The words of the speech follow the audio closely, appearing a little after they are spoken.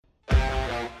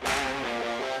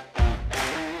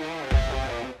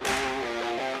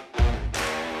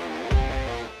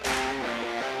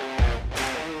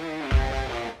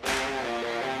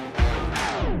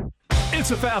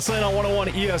the Fast Lane on 101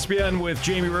 ESPN with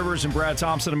Jamie Rivers and Brad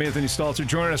Thompson. I'm Anthony Stalter.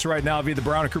 Joining us right now via the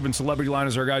Brown & Crouppen Celebrity Line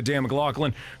is our guy Dan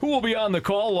McLaughlin, who will be on the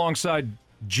call alongside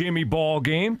Jimmy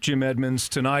Ballgame, Jim Edmonds,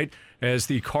 tonight as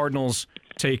the Cardinals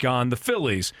take on the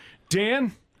Phillies.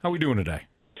 Dan, how are we doing today?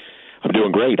 I'm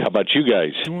doing great. How about you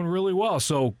guys? Doing really well.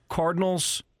 So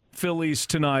Cardinals, Phillies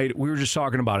tonight. We were just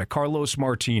talking about it. Carlos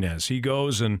Martinez. He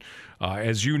goes and,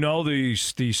 as you know, the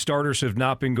starters have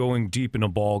not been going deep into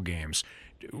ball games.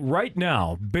 Right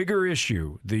now, bigger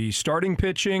issue, the starting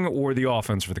pitching or the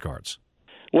offense for the Cards?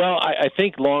 Well, I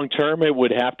think long-term it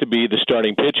would have to be the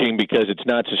starting pitching because it's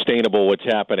not sustainable what's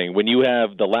happening. When you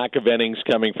have the lack of innings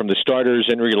coming from the starters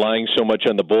and relying so much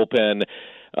on the bullpen,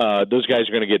 those guys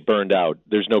are going to get burned out.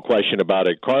 There's no question about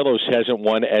it. Carlos hasn't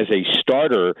won as a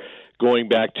starter going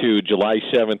back to July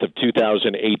 7th of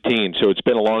 2018, so it's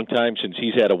been a long time since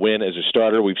he's had a win as a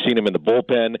starter. We've seen him in the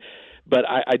bullpen. But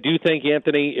I do think,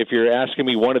 Anthony, if you're asking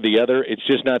me one or the other, it's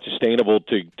just not sustainable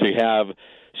to have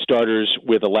starters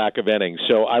with a lack of innings.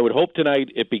 So I would hope tonight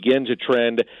it begins a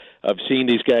trend of seeing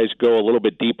these guys go a little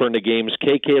bit deeper into games.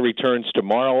 KK returns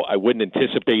tomorrow. I wouldn't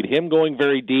anticipate him going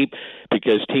very deep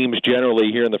because teams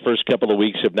generally here in the first couple of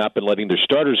weeks have not been letting their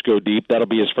starters go deep. That'll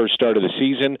be his first start of the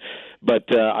season. But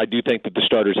I do think that the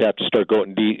starters have to start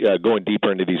going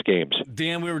deeper into these games.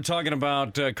 Dan, we were talking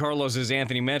about Carlos, as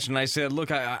Anthony mentioned. I said,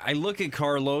 look, I look at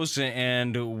Carlos,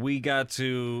 and we got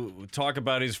to talk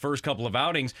about his first couple of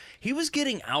outings. He was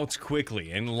getting outs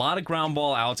quickly, and a lot of ground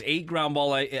ball outs, 8 ground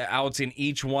ball outs in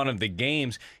each one of the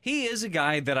games. He is a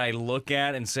guy that I look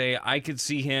at and say I could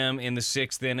see him in the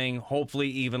 6th inning, hopefully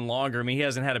even longer. I mean, he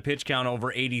hasn't had a pitch count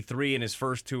over 83 in his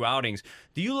first 2 outings.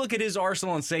 Do you look at his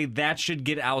arsenal and say that should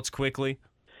get outs quickly?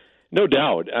 No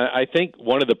doubt. I think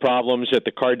one of the problems that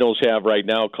the Cardinals have right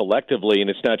now collectively, and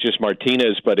it's not just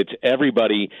Martinez, but it's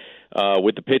everybody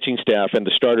with the pitching staff and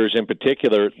the starters in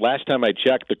particular. Last time I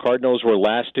checked, the Cardinals were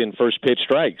last in first pitch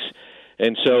strikes.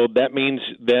 And so that means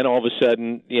then all of a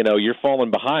sudden, you're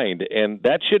falling behind. And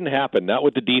that shouldn't happen, not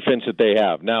with the defense that they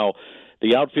have. Now,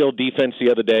 the outfield defense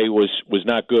the other day was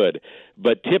not good.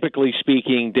 But typically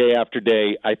speaking, day after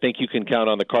day, I think you can count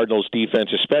on the Cardinals' defense,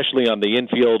 especially on the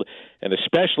infield and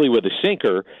especially with a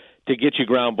sinker, to get you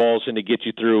ground balls and to get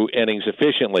you through innings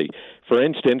efficiently. For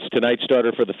instance, tonight's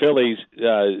starter for the Phillies,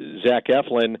 Zach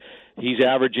Eflin, he's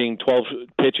averaging 12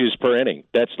 pitches per inning.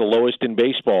 That's the lowest in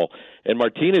baseball. And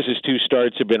Martinez's 2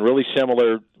 starts have been really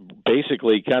similar,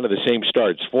 basically kind of the same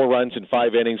starts. 4 runs in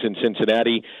 5 innings in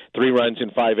Cincinnati, 3 runs in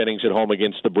 5 innings at home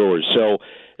against the Brewers. So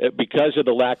because of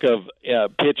the lack of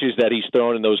pitches that he's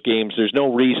thrown in those games, there's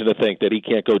no reason to think that he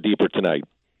can't go deeper tonight.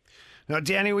 Now,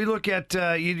 Danny, we look at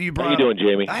you brought. How you doing,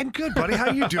 Jamie? I'm good, buddy. How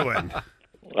you doing?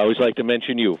 I always like to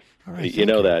mention you. All right, you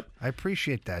know that. I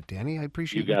appreciate that, Danny. I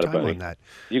appreciate your time buddy. on that.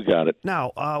 You got it.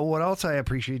 Now, what else I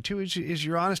appreciate, too, is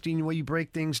your honesty and the way you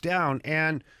break things down.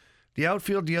 And the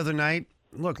outfield the other night,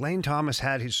 look, Lane Thomas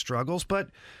had his struggles, but,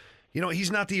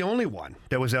 he's not the only one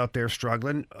that was out there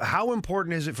struggling. How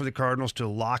important is it for the Cardinals to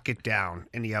lock it down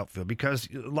in the outfield? Because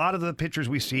a lot of the pitchers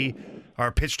we see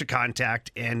are pitch to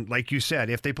contact, and like you said,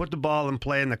 if they put the ball in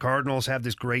play and the Cardinals have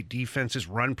this great defense, this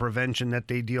run prevention that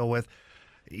they deal with,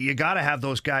 you got to have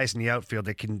those guys in the outfield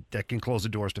that can close the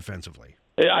doors defensively.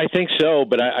 I think so,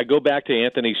 but I go back to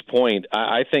Anthony's point.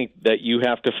 I think that you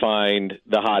have to find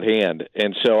the hot hand,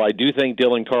 and so I do think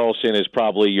Dylan Carlson is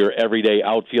probably your everyday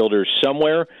outfielder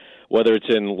somewhere, whether it's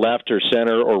in left or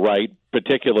center or right,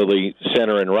 particularly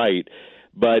center and right.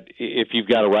 But if you've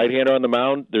got a right-hander on the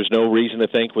mound, there's no reason to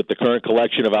think with the current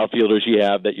collection of outfielders you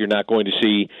have that you're not going to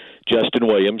see Justin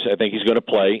Williams. I think he's going to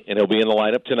play, and he'll be in the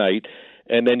lineup tonight.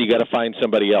 And then you got to find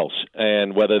somebody else,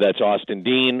 and whether that's Austin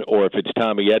Dean or if it's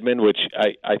Tommy Edman, which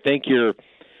I think you're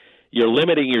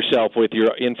limiting yourself with your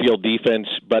infield defense,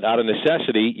 but out of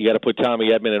necessity, you got to put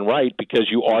Tommy Edman in right because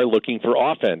you are looking for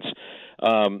offense.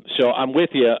 So I'm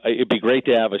with you. It'd be great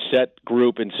to have a set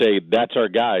group and say that's our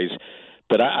guys.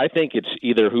 But I think it's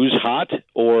either who's hot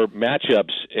or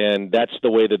matchups, and that's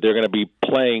the way that they're going to be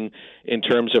playing in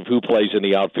terms of who plays in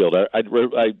the outfield.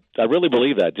 I really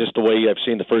believe that, just the way I've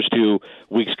seen the first 2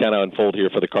 weeks kind of unfold here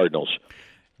for the Cardinals.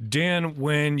 Dan,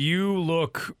 when you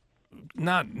look,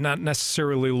 not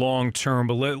necessarily long-term,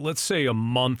 but let's say a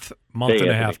month and Anthony.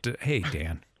 a half. Hey,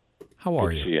 Dan. How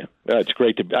are you? Yeah, it's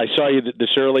great to. I saw you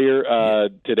this earlier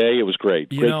today. It was great.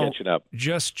 Great catching up.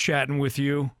 Just chatting with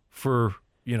you for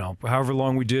however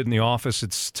long we did in the office.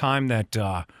 It's time that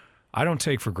I don't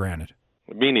take for granted.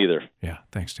 Me neither. Yeah,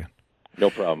 thanks, Dan.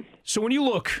 No problem. So when you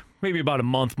look maybe about a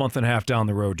month and a half down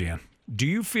the road, Dan, do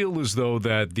you feel as though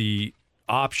that the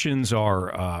options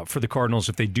are for the Cardinals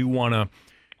if they do want to,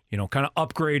 kind of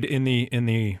upgrade in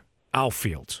the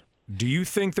outfield? Do you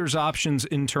think there's options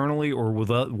internally, or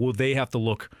will they have to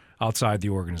look outside the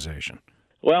organization?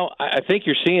 Well, I think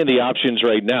you're seeing the options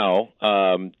right now.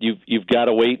 You've got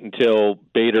to wait until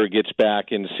Bader gets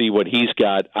back and see what he's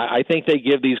got. I think they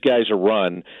give these guys a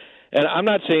run. And I'm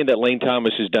not saying that Lane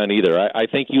Thomas is done either. I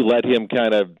think you let him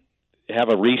kind of have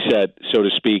a reset, so to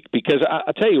speak, because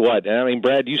I'll tell you what, I mean,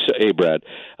 Brad, you saw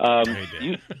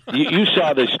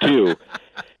this too.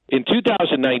 In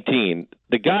 2019,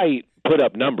 the guy put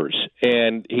up numbers,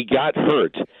 and he got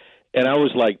hurt. And I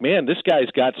was like, man, this guy's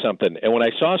got something. And when I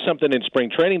saw something in spring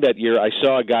training that year, I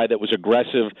saw a guy that was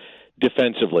aggressive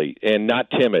defensively and not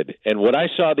timid. And what I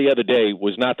saw the other day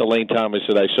was not the Lane Thomas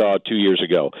that I saw 2 years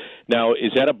ago. Now,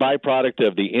 is that a byproduct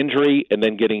of the injury and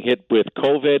then getting hit with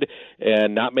COVID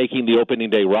and not making the opening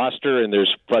day roster, and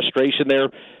there's frustration there?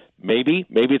 Maybe.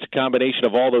 Maybe it's a combination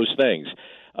of all those things.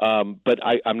 But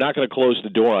I'm not going to close the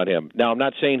door on him. Now, I'm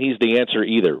not saying he's the answer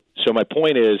either. So my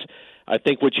point is, I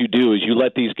think what you do is you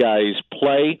let these guys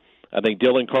play. I think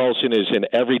Dylan Carlson is an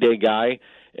everyday guy,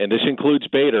 and this includes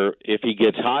Bader. If he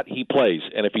gets hot, he plays.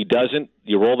 And if he doesn't,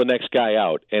 you roll the next guy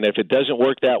out. And if it doesn't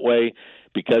work that way,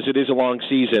 because it is a long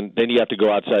season, then you have to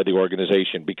go outside the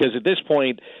organization. Because at this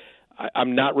point,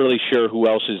 I'm not really sure who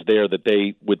else is there that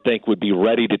they would think would be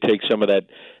ready to take some of that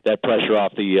pressure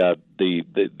off the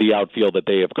outfield that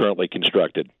they have currently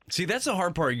constructed. See, that's the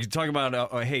hard part. You talk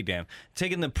about, hey, Dan,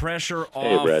 taking the pressure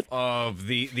off of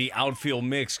the outfield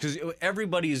mix, because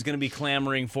everybody is going to be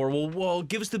clamoring for, well,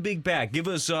 give us the big bat, give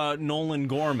us Nolan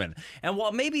Gorman. And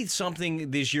while maybe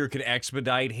something this year could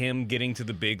expedite him getting to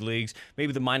the big leagues,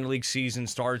 maybe the minor league season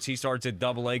starts, he starts at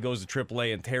AA, goes to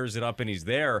AAA, and tears it up, and he's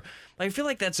there. I feel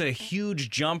like that's a huge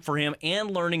jump for him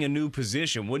and learning a new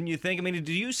position, wouldn't you think? I mean,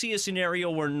 do you see a scenario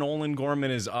where Nolan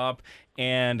Gorman is up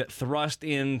and thrust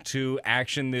into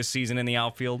action this season in the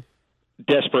outfield?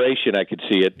 Desperation, I could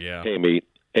see it. Yeah. Hey, meat.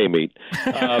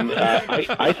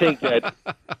 I think that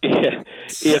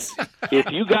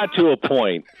if you got to a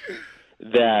point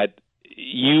that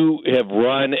you have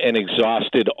run and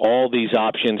exhausted all these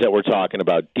options that we're talking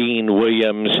about, Dean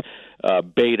Williams,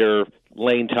 Bader,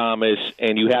 Lane Thomas,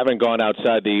 and you haven't gone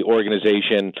outside the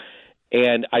organization,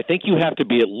 and I think you have to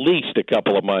be at least a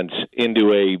couple of months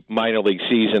into a minor league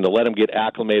season to let him get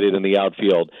acclimated in the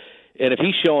outfield. And if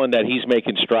he's showing that he's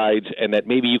making strides and that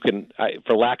maybe you can,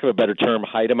 for lack of a better term,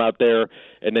 hide him out there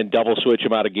and then double switch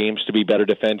him out of games to be better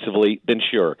defensively, then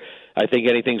sure. I think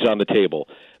anything's on the table.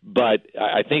 But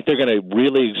I think they're going to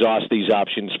really exhaust these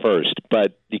options first.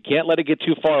 But you can't let it get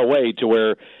too far away to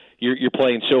where you're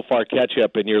playing so far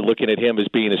catch-up and you're looking at him as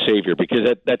being a savior, because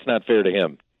that's not fair to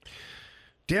him.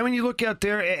 Dan, when you look out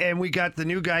there, and we got the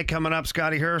new guy coming up,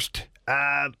 Scotty Hurst,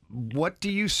 what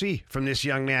do you see from this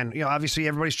young man? You know, obviously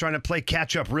everybody's trying to play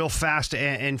catch-up real fast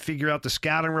and figure out the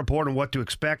scouting report and what to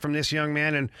expect from this young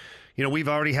man. And, you know, we've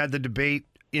already had the debate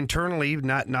internally,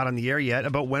 not on the air yet,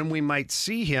 about when we might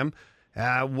see him.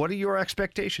 What are your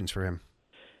expectations for him?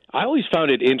 I always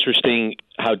found it interesting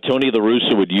how Tony La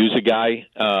Russa would use a guy,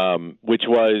 which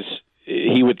was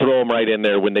he would throw him right in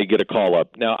there when they get a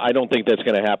call-up. Now, I don't think that's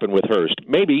going to happen with Hurst.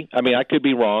 Maybe. I mean, I could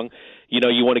be wrong. You know,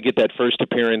 you want to get that first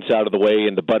appearance out of the way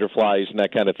and the butterflies and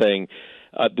that kind of thing.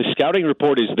 The scouting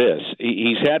report is this.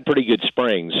 He's had pretty good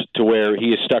springs to where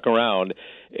he has stuck around,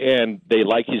 and they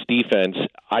like his defense.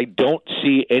 I don't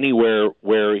see anywhere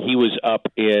where he was up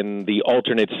in the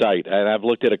alternate site, and I've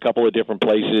looked at a couple of different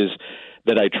places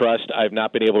that I trust. I've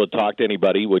not been able to talk to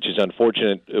anybody, which is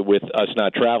unfortunate with us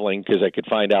not traveling, because I could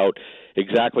find out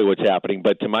exactly what's happening.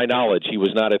 But to my knowledge, he was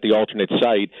not at the alternate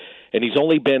site, and he's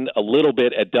only been a little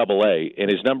bit at AA, and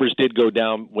his numbers did go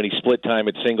down when he split time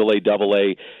at single A,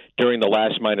 AA during the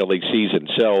last minor league season.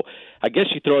 So I guess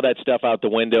you throw that stuff out the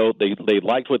window. They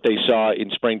liked what they saw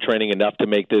in spring training enough to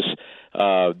make this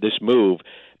move.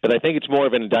 But I think it's more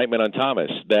of an indictment on Thomas,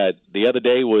 that the other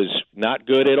day was not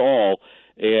good at all,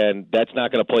 and that's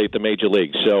not going to play at the major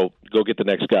leagues. So go get the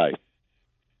next guy.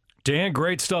 Dan,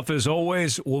 great stuff as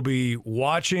always. We'll be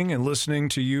watching and listening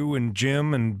to you and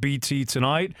Jim and BT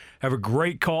tonight. Have a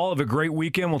great call. Have a great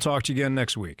weekend. We'll talk to you again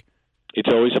next week. It's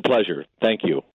always a pleasure. Thank you.